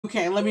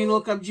Okay, let me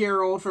look up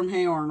Gerald from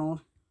Hey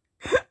Arnold.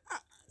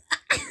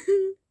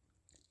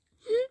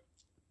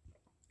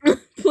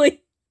 Please.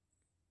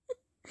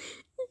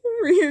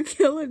 You're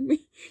killing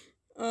me.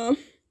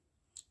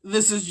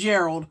 This is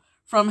Gerald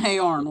from Hey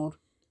Arnold.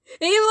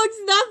 He looks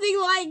nothing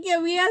like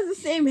him. He has the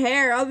same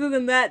hair. Other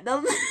than that,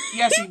 doesn't.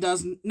 Yes, he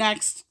does.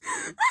 Next.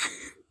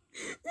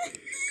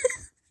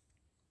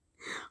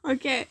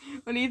 Okay,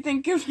 what do you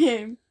think of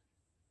him?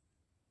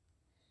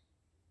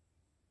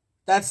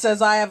 That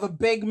says I have a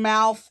big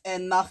mouth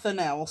and nothing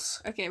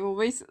else. Okay, well,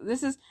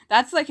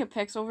 that's like a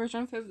pixel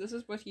version of him. This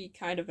is what he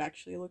kind of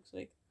actually looks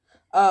like.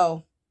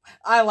 Oh,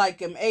 I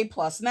like him. A+.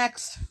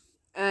 Next.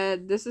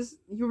 This is,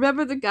 you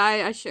remember the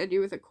guy I showed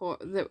you with a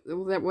corpse,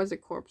 that was a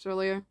corpse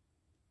earlier?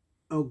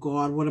 Oh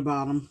God, what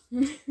about him?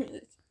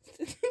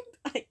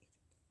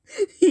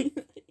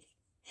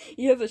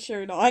 He has a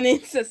shirt on,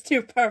 it says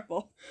too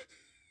purple.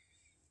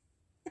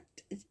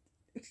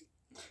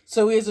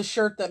 So he has a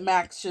shirt that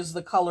matches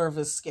the color of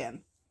his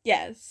skin.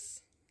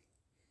 Yes.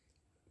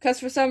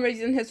 Because for some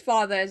reason his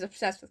father is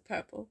obsessed with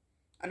purple.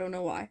 I don't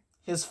know why.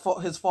 His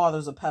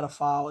father's a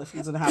pedophile if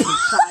he's gonna have his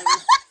child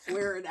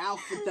wear an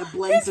outfit that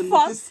blends in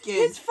with his skin.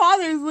 His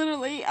father's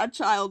literally a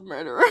child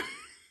murderer.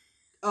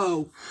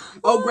 Oh,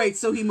 great.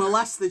 So he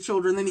molests the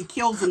children, then he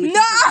kills them. No!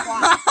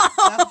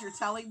 That's what you're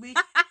telling me?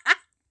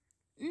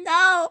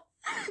 No.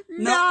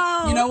 You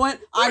know what?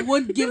 I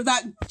would give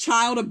that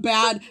child a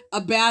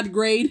bad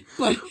grade,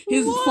 but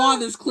his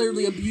father's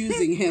clearly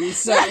abusing him.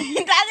 So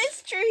that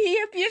is true.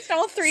 He abused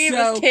all three of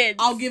his kids.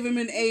 I'll give him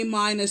an A-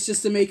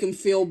 just to make him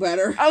feel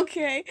better.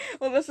 Okay.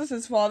 Well, this is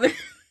his father.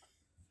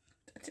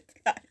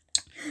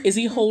 Is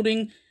he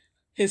holding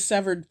his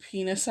severed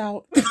penis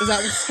out? Is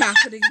that what's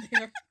happening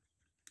there?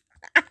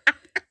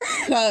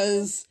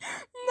 Because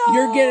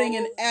you're getting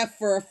an F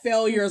for a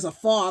failure as a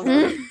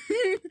father.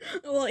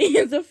 Well, he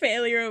is a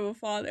failure of a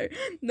father.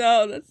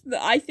 No,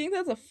 I think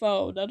that's a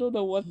phone. I don't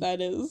know what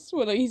that is.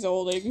 What he's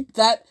holding.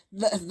 That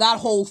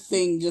whole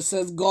thing just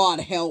says,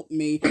 "God help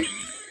me."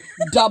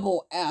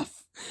 Double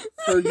F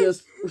for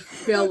just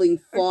failing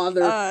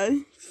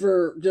father.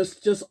 For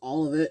just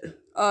all of it.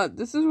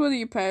 This is what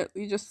he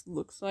apparently just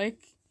looks like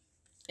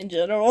in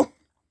general,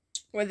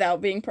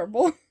 without being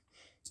purple.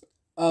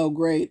 Oh,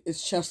 great.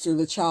 It's Chester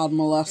the child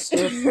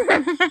molester.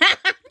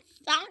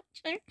 Stop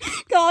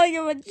calling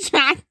him a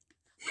child.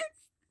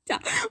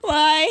 Stop.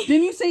 Why?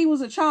 Didn't you say he was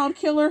a child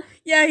killer?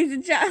 Yeah, he's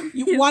a child.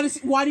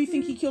 Why do you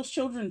think he kills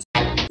children?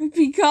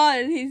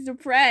 Because he's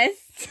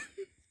depressed.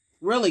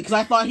 Really? Because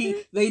I thought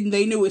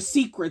they knew his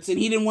secrets, and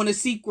he didn't want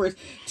his secrets.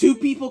 Two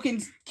people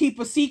can keep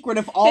a secret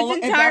if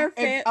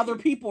other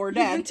people are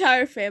dead. His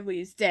entire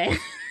family is dead.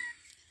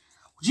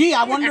 Gee,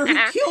 I wonder who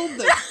killed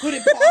them. Could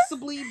it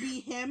possibly be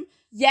him?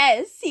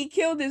 Yes, he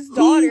killed his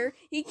daughter.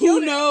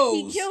 Who knows?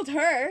 He killed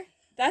her.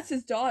 That's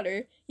his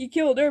daughter. He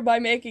killed her by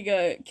making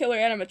a killer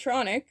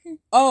animatronic.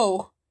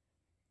 Oh,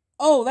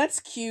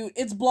 that's cute.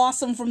 It's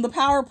Blossom from the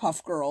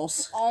Powerpuff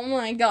Girls. Oh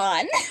my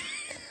God.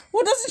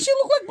 Well, doesn't she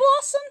look like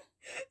Blossom?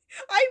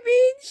 I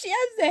mean, she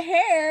has the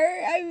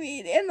hair.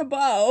 And the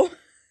bow.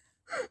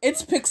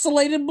 It's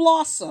pixelated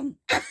Blossom.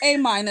 A-.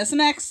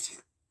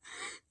 Next.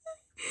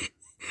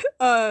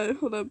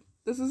 Hold up.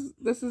 This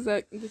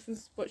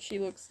is what she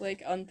looks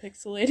like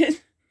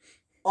unpixelated.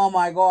 Oh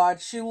my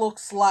God, she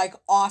looks like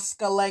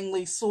Oscar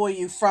Langley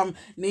Soyu from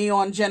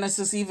Neon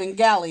Genesis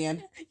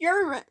Evangelion.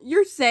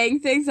 You're saying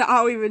things that I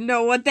don't even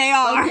know what they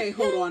are. Okay,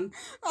 hold on.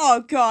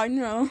 Oh God,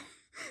 no.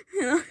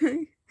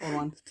 Hold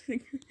on.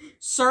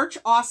 Search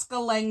Oscar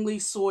Langley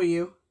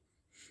Soyu.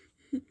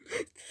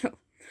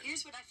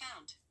 Here's what I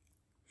found.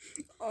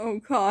 Oh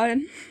God.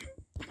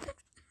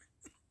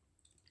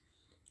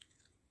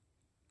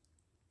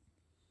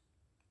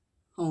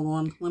 Hold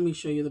on, let me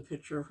show you the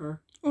picture of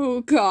her.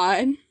 Oh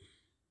God.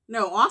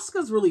 No,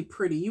 Oscar's really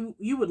pretty.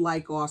 You would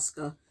like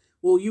Oscar.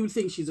 Well, you would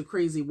think she's a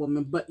crazy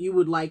woman, but you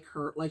would like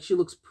her. Like, she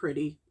looks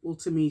pretty. Well,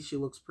 to me, she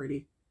looks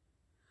pretty.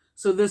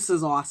 So this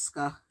is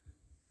Oscar.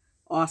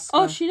 Oscar.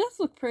 Oh, she does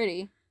look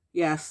pretty.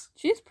 Yes.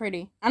 She's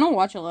pretty. I don't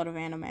watch a lot of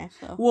anime,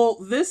 so.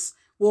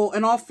 Well,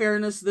 in all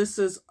fairness, this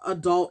is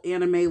adult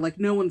anime. Like,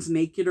 no one's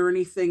naked or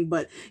anything,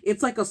 but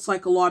it's like a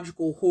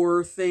psychological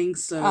horror thing.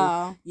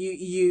 So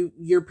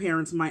your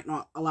parents might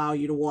not allow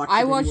you to watch it.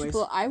 I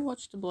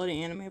watched the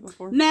bloody anime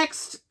before.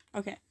 Next.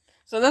 Okay,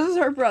 so this is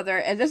her brother,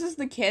 and this is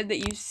the kid that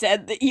you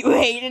said that you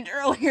hated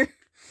earlier.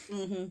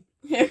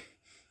 Mm-hmm.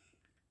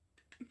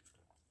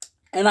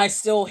 And I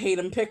still hate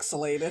him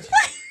pixelated.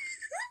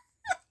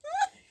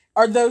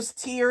 Are those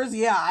tears?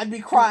 Yeah, I'd be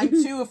crying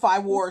too if I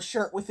wore a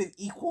shirt with an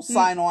equal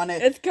sign on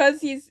it. It's because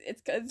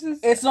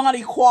it's not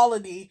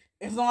equality.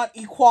 It's not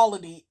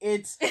equality.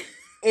 It's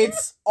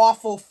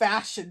awful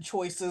fashion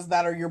choices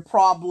that are your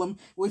problem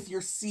with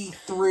your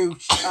see-through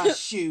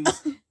shoes.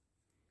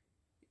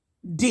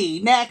 D.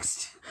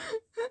 Next.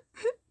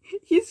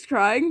 He's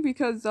crying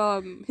because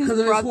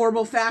his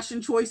horrible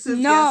fashion choices.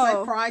 No, yes,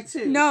 I'd cry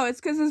too. No,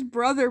 it's because his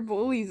brother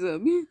bullies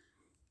him.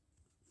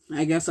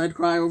 I guess I'd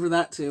cry over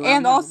that too.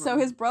 And also,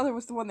 his brother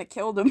was the one that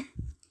killed him.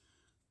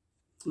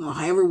 No,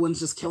 everyone's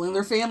just killing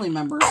their family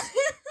members.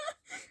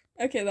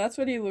 Okay, that's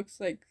what he looks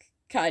like,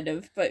 kind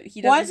of, but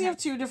he doesn't. Why does he have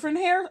two different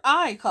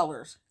eye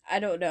colors? I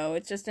don't know.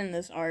 It's just in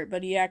this art,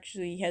 but he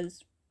actually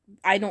has.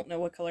 I don't know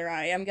what color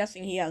eye. I'm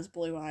guessing he has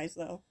blue eyes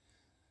though.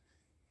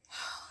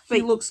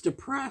 He looks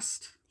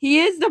depressed. He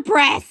is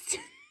depressed.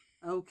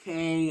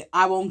 Okay,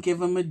 I won't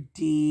give him a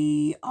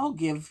D. I'll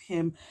give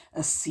him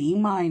a C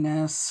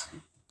minus.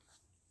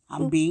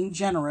 I'm being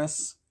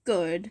generous.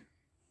 Good.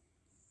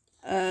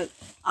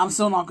 I'm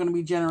still not going to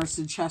be generous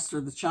to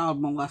Chester, the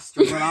child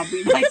molester, but I'll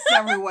be nice to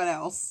everyone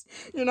else.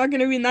 You're not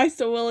gonna be nice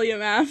to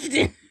William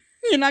Afton.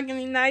 You're not gonna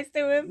be nice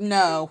to him?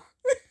 No.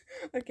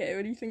 Okay,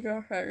 what do you think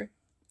of her?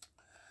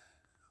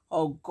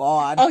 Oh,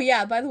 God. Oh,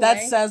 yeah, by the way.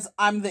 That says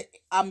I'm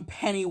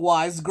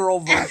Pennywise girl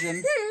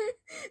version.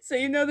 So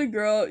you know the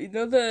girl, you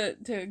know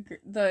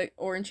the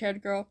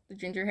orange-haired girl, the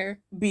ginger hair?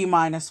 B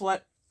minus,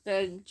 what?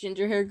 The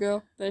ginger hair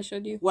girl that I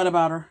showed you? What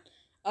about her?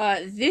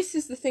 This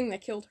is the thing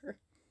that killed her.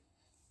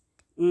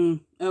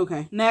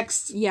 Okay.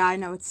 Next. Yeah, I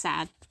know, it's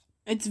sad.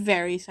 It's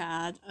very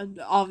sad,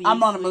 obviously. I'm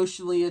not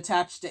emotionally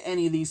attached to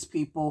any of these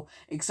people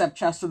except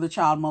Chester the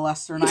child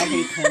molester, and I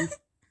hate him.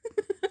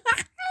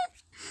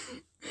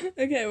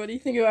 Okay, what do you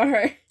think about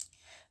her?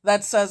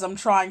 That says I'm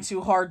trying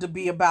too hard to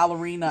be a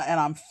ballerina and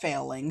I'm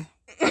failing.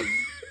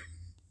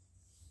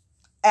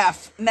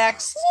 F.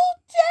 Next. Oh,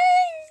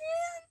 dang,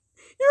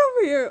 man. You're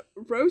over here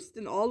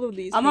roasting all of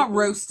these I'm people. not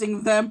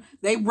roasting them.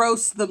 They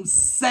roast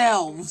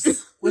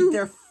themselves with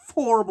their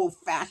horrible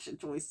fashion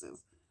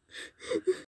choices.